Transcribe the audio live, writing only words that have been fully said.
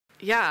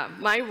Yeah,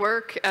 my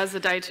work as a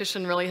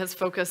dietitian really has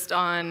focused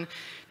on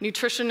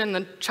nutrition in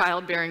the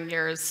childbearing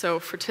years, so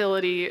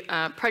fertility,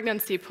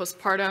 pregnancy,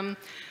 postpartum.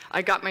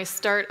 I got my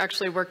start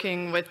actually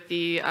working with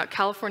the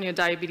California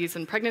Diabetes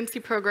and Pregnancy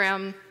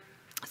Program.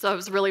 So I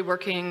was really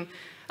working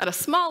at a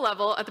small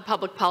level, at the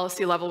public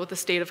policy level with the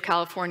state of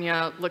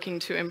California, looking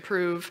to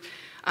improve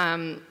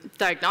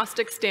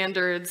diagnostic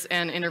standards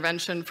and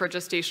intervention for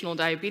gestational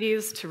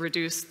diabetes to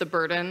reduce the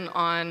burden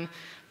on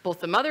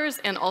both the mothers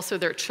and also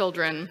their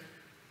children.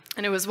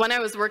 And it was when I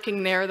was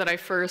working there that I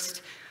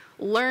first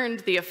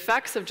learned the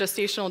effects of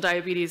gestational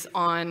diabetes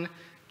on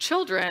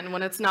children.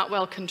 When it's not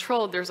well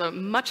controlled, there's a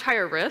much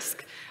higher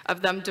risk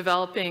of them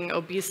developing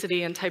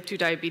obesity and type 2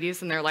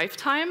 diabetes in their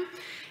lifetime.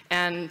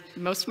 And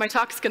most of my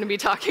talk is going to be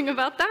talking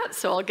about that,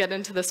 so I'll get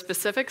into the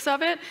specifics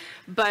of it.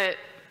 But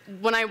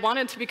when I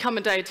wanted to become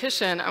a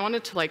dietitian, I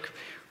wanted to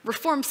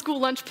reform school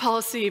lunch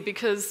policy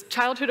because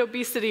childhood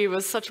obesity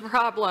was such a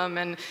problem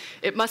and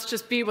it must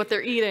just be what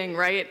they're eating,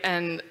 right?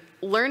 And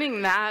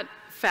learning that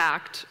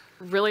fact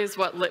really is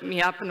what lit me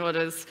up and what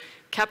has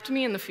kept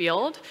me in the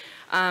field,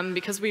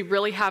 because we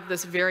really have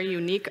this very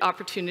unique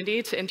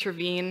opportunity to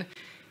intervene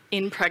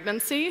in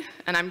pregnancy,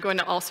 and I'm going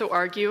to also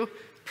argue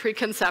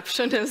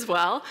preconception as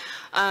well,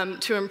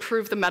 to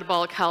improve the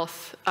metabolic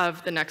health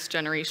of the next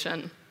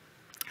generation.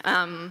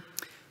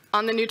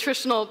 On the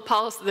nutritional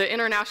policy, the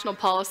international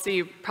policy,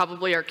 you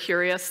probably are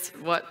curious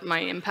what my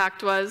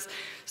impact was.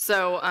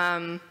 So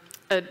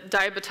a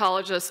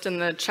diabetologist in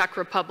the Czech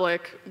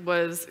Republic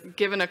was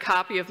given a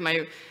copy of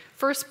my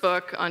first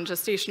book on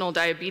gestational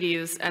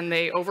diabetes, and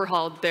they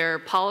overhauled their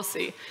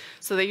policy.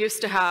 So they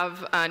used to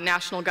have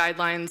national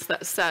guidelines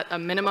that set a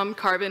minimum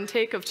carb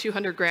intake of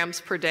 200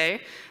 grams per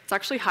day. It's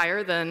actually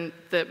higher than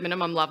the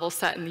minimum level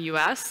set in the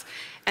US.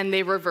 And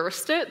they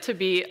reversed it to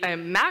be a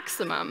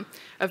maximum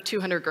of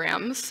 200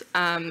 grams.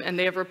 And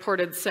they have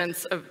reported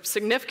since a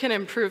significant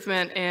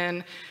improvement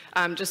in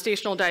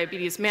gestational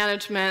diabetes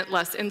management,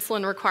 less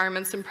insulin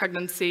requirements in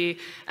pregnancy,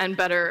 and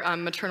better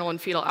maternal and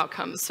fetal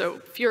outcomes. So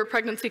fewer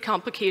pregnancy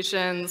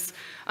complications,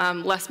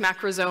 less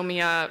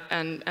macrosomia,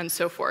 and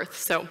so forth.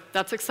 So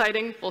that's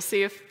exciting. We'll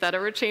see if that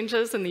ever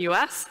changes in the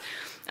US.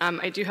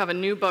 I do have a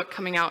new book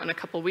coming out in a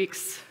couple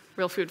weeks,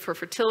 Real Food for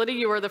Fertility.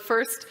 You are the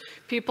first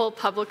people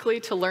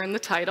publicly to learn the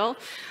title.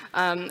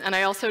 And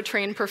I also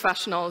train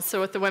professionals. So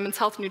with the Women's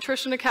Health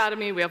Nutrition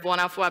Academy, we have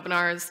one-off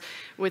webinars.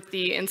 With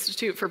the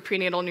Institute for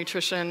Prenatal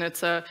Nutrition,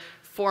 it's a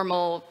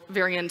formal,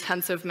 very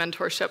intensive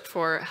mentorship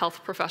for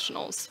health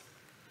professionals.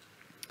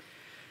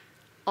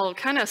 I'll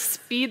kind of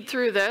speed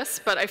through this,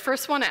 but I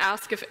first want to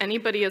ask if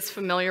anybody is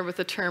familiar with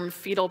the term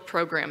fetal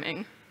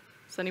programming.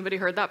 Has anybody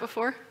heard that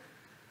before?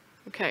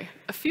 Okay,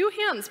 a few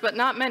hands, but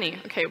not many.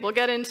 Okay, we'll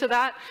get into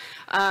that.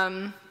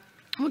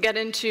 We'll get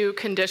into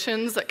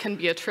conditions that can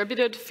be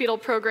attributed to fetal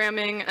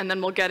programming, and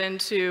then we'll get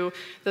into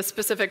the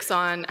specifics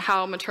on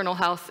how maternal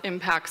health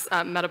impacts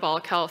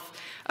metabolic health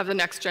of the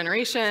next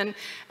generation.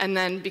 And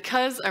then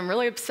because I'm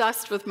really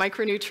obsessed with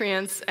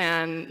micronutrients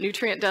and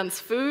nutrient-dense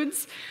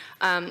foods,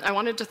 I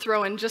wanted to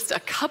throw in just a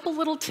couple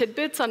little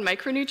tidbits on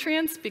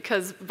micronutrients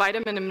because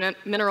vitamin and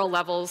mineral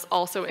levels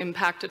also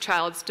impact a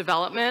child's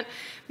development,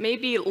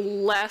 maybe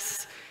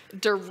less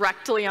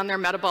directly on their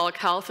metabolic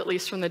health, at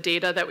least from the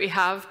data that we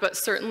have, but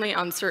certainly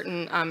on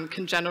certain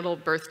congenital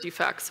birth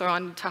defects. So I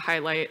wanted to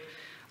highlight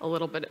a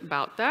little bit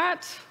about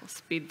that. I'll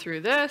speed through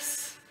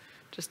this.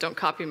 Just don't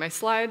copy my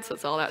slides,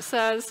 that's all that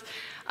says.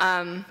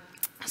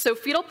 So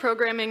fetal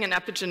programming and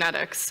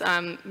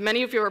epigenetics.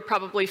 Many of you are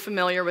probably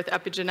familiar with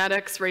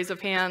epigenetics, raise of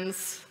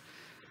hands.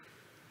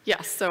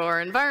 Yes, so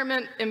our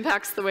environment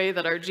impacts the way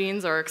that our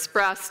genes are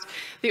expressed.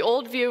 The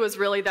old view is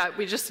really that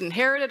we just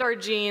inherited our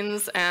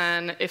genes,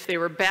 and if they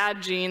were bad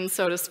genes,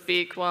 so to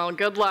speak, well,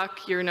 good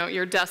luck,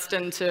 you're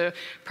destined to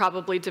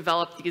probably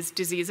develop these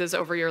diseases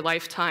over your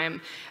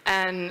lifetime.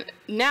 And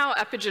now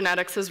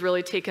epigenetics has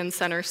really taken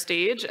center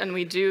stage, and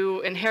we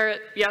do inherit,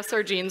 yes,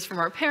 our genes from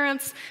our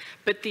parents,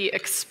 but the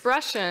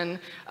expression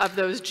of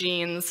those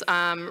genes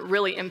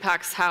really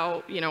impacts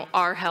how,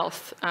 our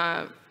health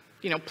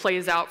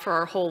plays out for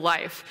our whole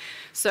life.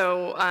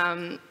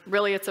 So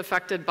really it's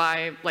affected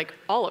by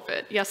all of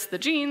it. Yes, the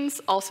genes,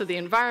 also the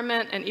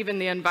environment, and even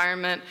the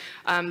environment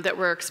that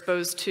we're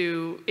exposed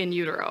to in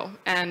utero.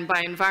 And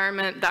by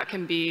environment, that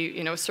can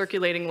be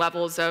circulating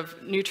levels of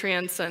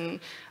nutrients and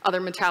other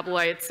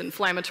metabolites,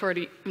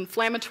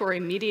 inflammatory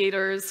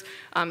mediators,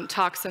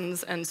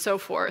 toxins, and so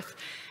forth.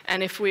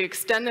 And if we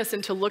extend this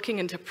into looking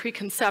into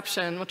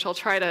preconception, which I'll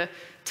try to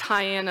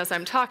tie in as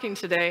I'm talking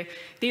today,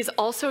 these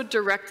also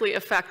directly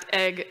affect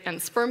egg and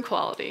sperm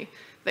quality.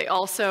 They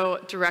also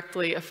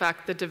directly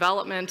affect the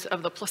development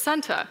of the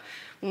placenta.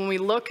 When we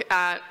look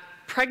at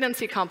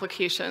pregnancy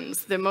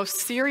complications, the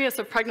most serious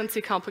of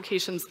pregnancy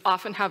complications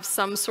often have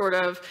some sort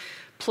of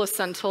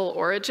placental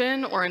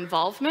origin or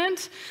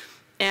involvement.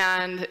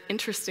 And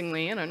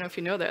interestingly, I don't know if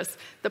you know this,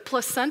 the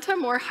placenta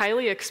more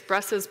highly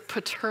expresses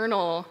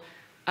paternal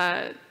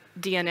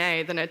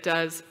DNA than it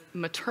does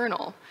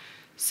maternal.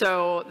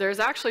 So there's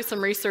actually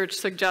some research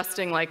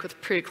suggesting, like with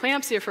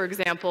preeclampsia, for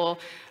example,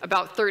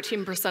 about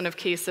 13% of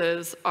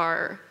cases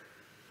are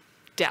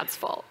dad's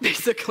fault,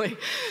 basically.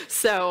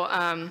 So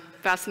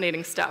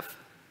fascinating stuff.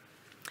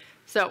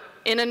 So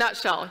in a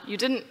nutshell, you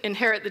didn't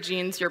inherit the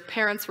genes your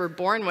parents were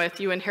born with.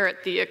 You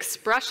inherit the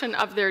expression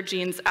of their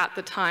genes at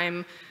the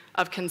time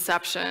of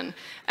conception.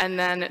 And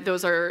then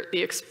those are,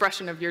 the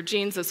expression of your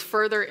genes is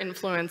further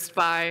influenced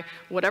by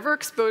whatever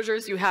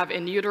exposures you have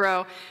in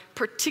utero,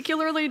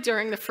 particularly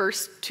during the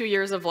first 2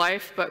 years of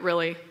life, but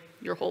really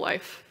your whole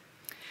life.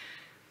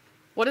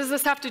 What does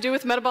this have to do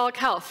with metabolic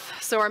health?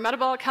 So our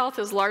metabolic health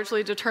is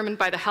largely determined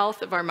by the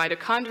health of our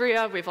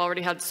mitochondria. We've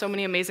already had so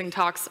many amazing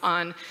talks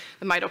on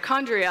the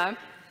mitochondria.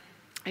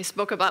 I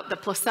spoke about the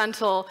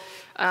placental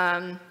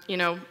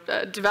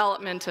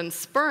development and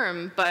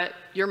sperm, but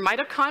your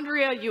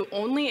mitochondria you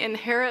only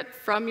inherit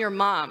from your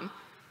mom.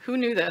 Who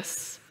knew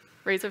this?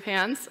 Raise of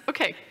hands.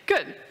 Okay,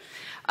 good.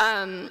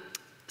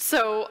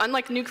 So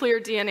unlike nuclear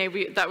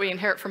DNA that we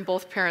inherit from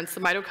both parents,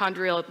 the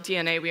mitochondrial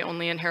DNA we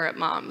only inherit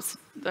moms.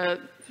 The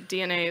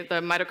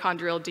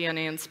mitochondrial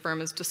DNA in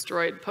sperm is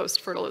destroyed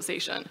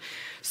post-fertilization.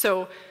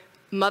 So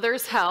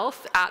mother's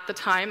health at the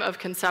time of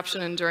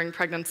conception and during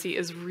pregnancy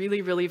is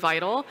really, really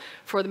vital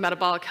for the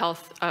metabolic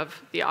health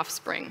of the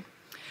offspring.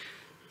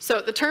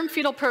 So the term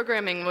fetal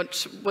programming,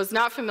 which was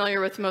not familiar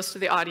with most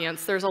of the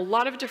audience, there's a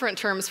lot of different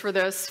terms for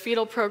this: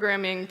 fetal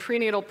programming,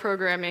 prenatal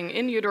programming,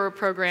 in utero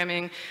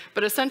programming,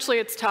 but essentially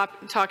it's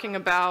talking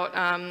about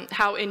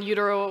how in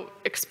utero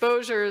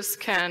exposures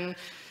can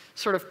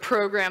sort of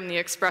program the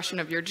expression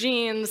of your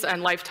genes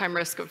and lifetime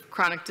risk of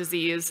chronic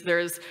disease.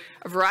 There's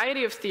a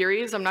variety of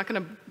theories. I'm not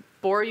going to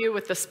bore you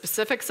with the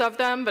specifics of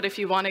them, but if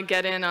you want to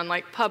get in on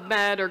like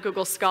PubMed or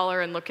Google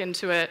Scholar and look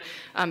into it,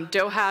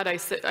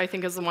 DOHAD I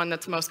think is the one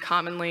that's most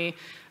commonly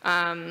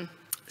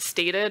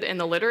stated in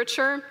the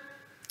literature.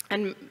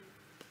 And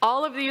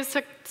all of these,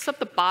 except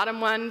the bottom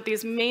one,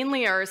 these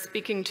mainly are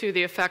speaking to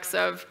the effects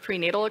of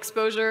prenatal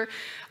exposure.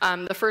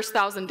 The first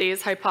 1,000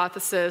 days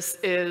hypothesis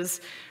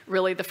is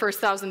really the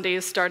first 1,000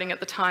 days starting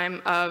at the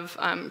time of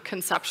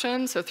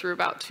conception, so through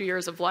about 2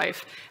 years of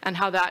life, and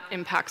how that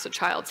impacts a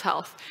child's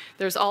health.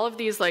 There's all of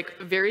these like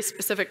very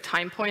specific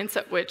time points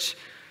at which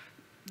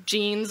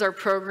genes are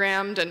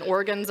programmed and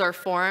organs are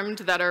formed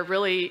that are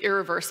really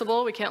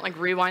irreversible. We can't like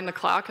rewind the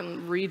clock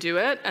and redo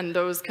it, and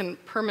those can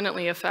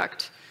permanently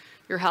affect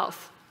your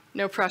health.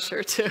 No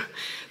pressure to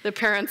the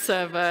parents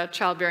of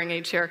childbearing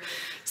age here.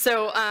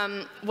 So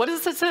what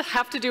does this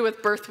have to do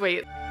with birth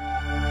weight?